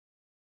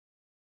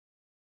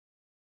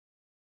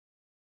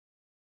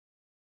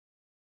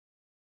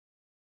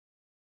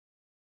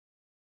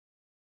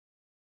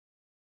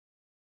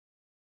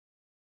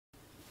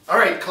All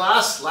right,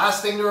 class,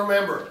 last thing to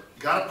remember.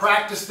 You gotta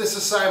practice this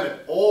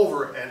assignment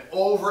over and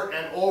over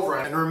and over.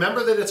 And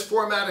remember that it's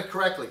formatted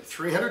correctly.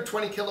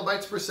 320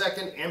 kilobytes per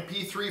second,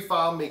 MP3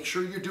 file. Make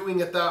sure you're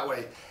doing it that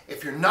way.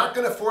 If you're not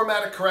gonna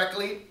format it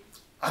correctly,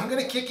 I'm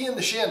gonna kick you in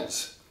the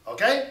shins,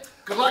 okay?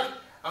 Good luck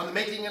on the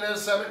Making an Edit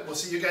assignment. We'll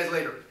see you guys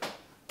later.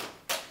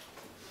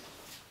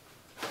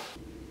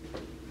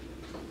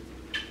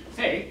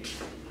 Hey,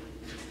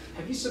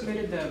 have you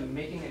submitted the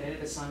Making an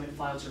Edit assignment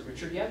file to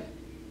Richard yet?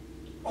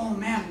 Oh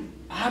man,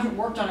 I haven't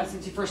worked on it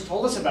since you first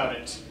told us about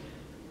it.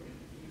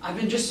 I've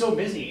been just so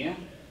busy, yeah?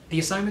 The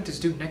assignment is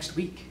due next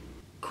week.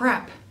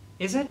 Crap,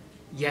 is it?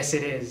 Yes,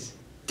 it is.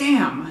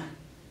 Damn!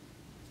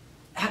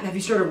 Have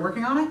you started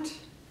working on it?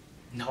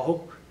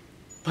 No,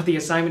 but the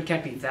assignment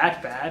can't be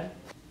that bad.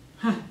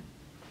 Huh.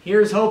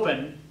 Here's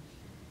hoping.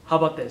 How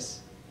about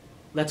this?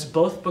 Let's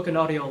both book an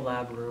audio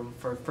lab room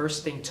for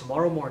first thing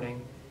tomorrow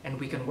morning, and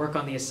we can work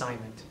on the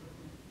assignment.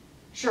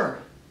 Sure.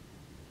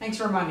 Thanks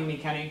for reminding me,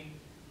 Kenny.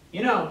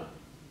 You know,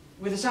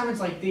 with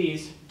assignments like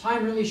these,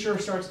 time really sure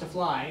starts to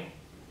fly.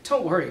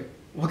 Don't worry,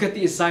 we'll get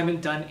the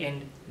assignment done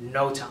in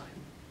no time.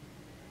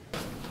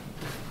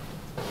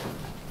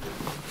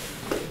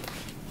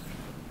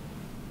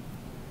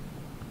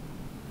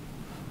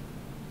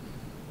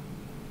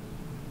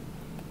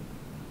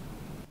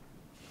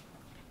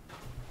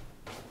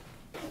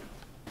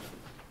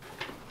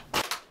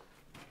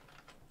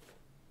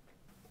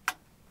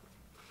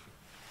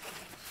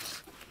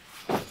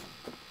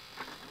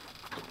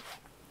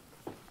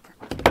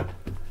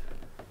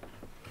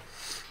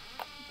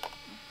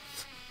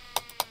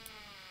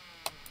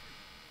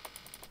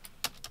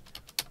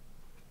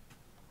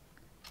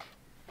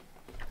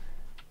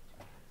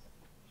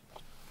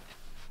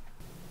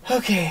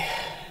 Okay,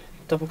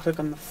 double click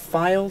on the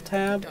File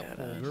tab.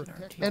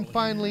 And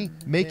finally,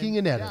 Making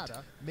an Edit.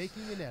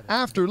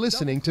 After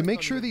listening to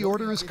make sure the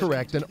order is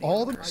correct and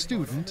all the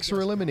students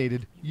are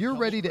eliminated, you're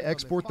ready to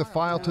export the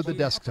file to the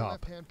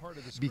desktop.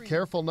 Be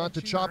careful not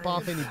to chop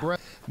off any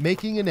breath.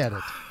 Making an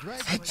Edit.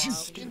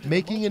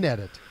 Making an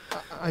Edit.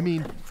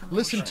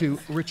 Listen to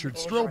Richard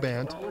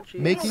Strobant,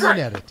 Making an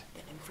Edit.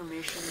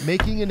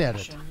 Making an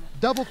Edit.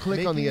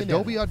 Double-click on the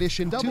Adobe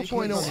Audition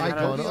 2.0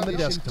 icon on the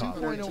desktop.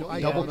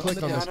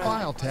 Double-click on the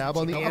File tab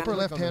on the upper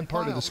left-hand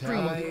part of the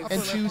screen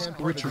and choose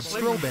Richard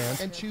Strobant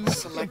and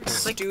choose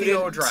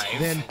Studio Drive.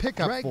 Then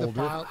pick up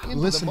folder,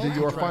 listen to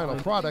your final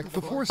product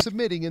before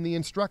submitting in the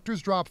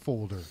Instructor's Drop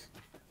folder.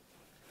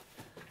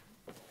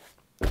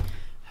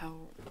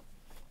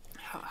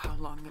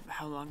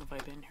 How long have I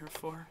been here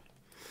for?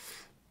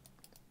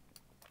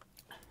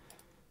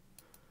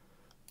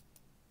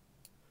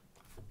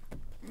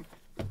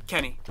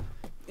 Kenny.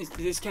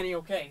 Is Kenny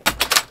okay?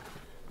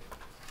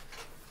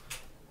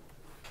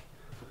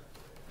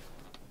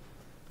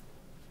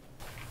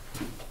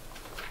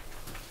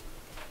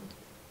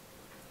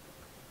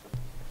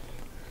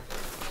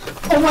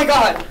 Oh my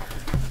god!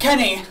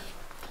 Kenny!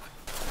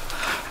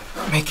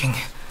 Making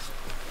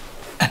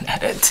an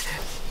edit.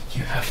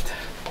 You have to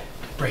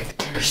break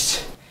the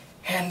curse.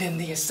 Hand in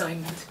the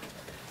assignment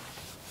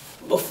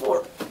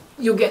before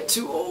you get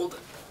too old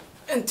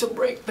and to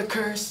break the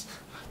curse.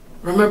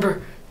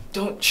 Remember,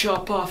 don't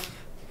chop off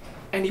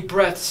any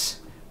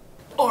breaths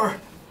or...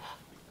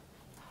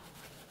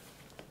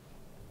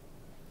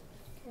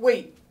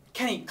 Wait,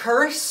 Kenny,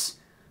 curse?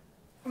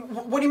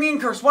 What do you mean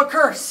curse? What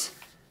curse?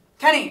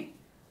 Kenny!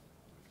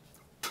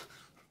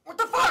 What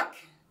the fuck?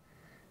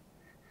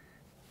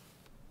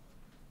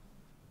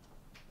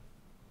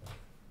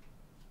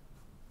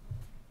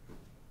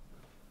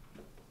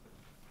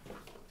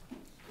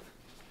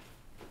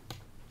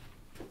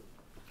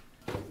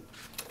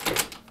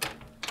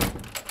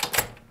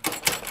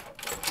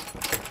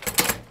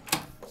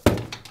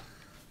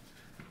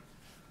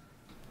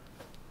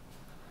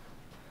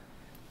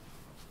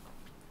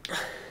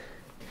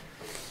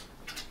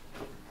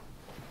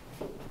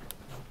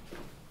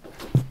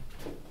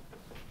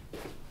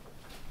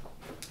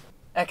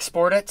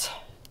 Export it.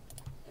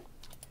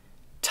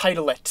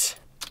 Title it.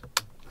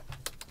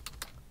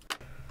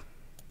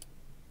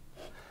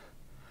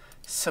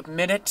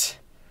 Submit it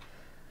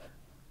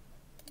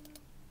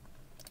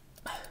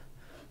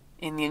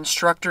in the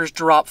Instructor's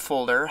Drop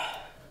folder.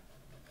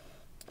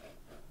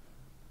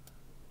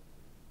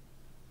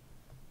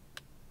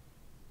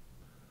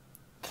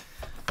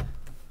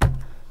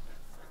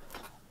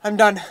 I'm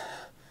done.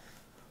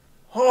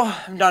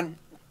 Oh, I'm done.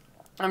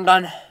 I'm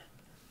done.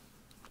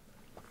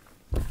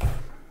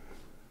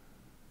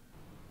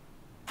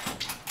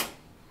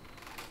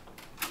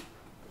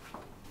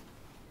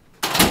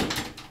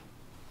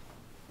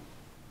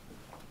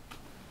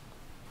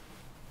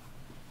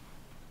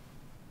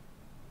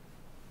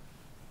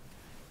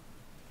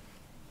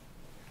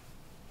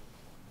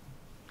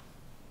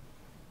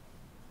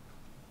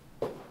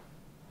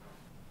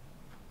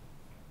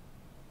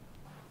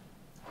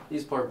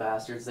 These poor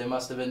bastards, they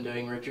must have been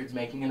doing Richard's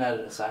Making an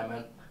Edit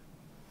assignment.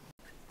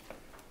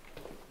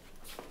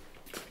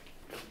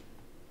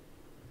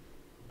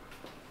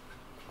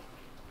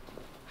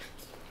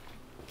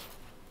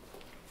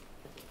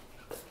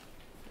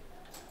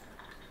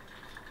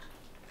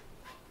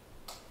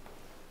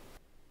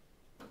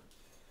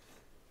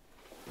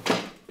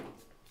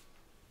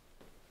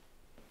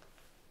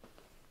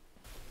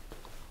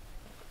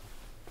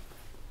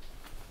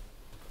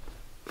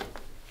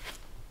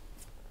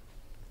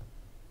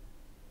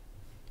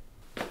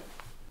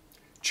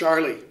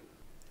 Charlie,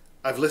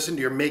 I've listened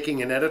to your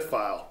making and edit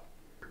file.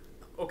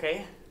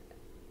 Okay.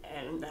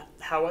 And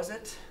how was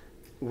it?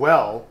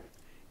 Well,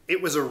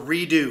 it was a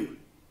redo.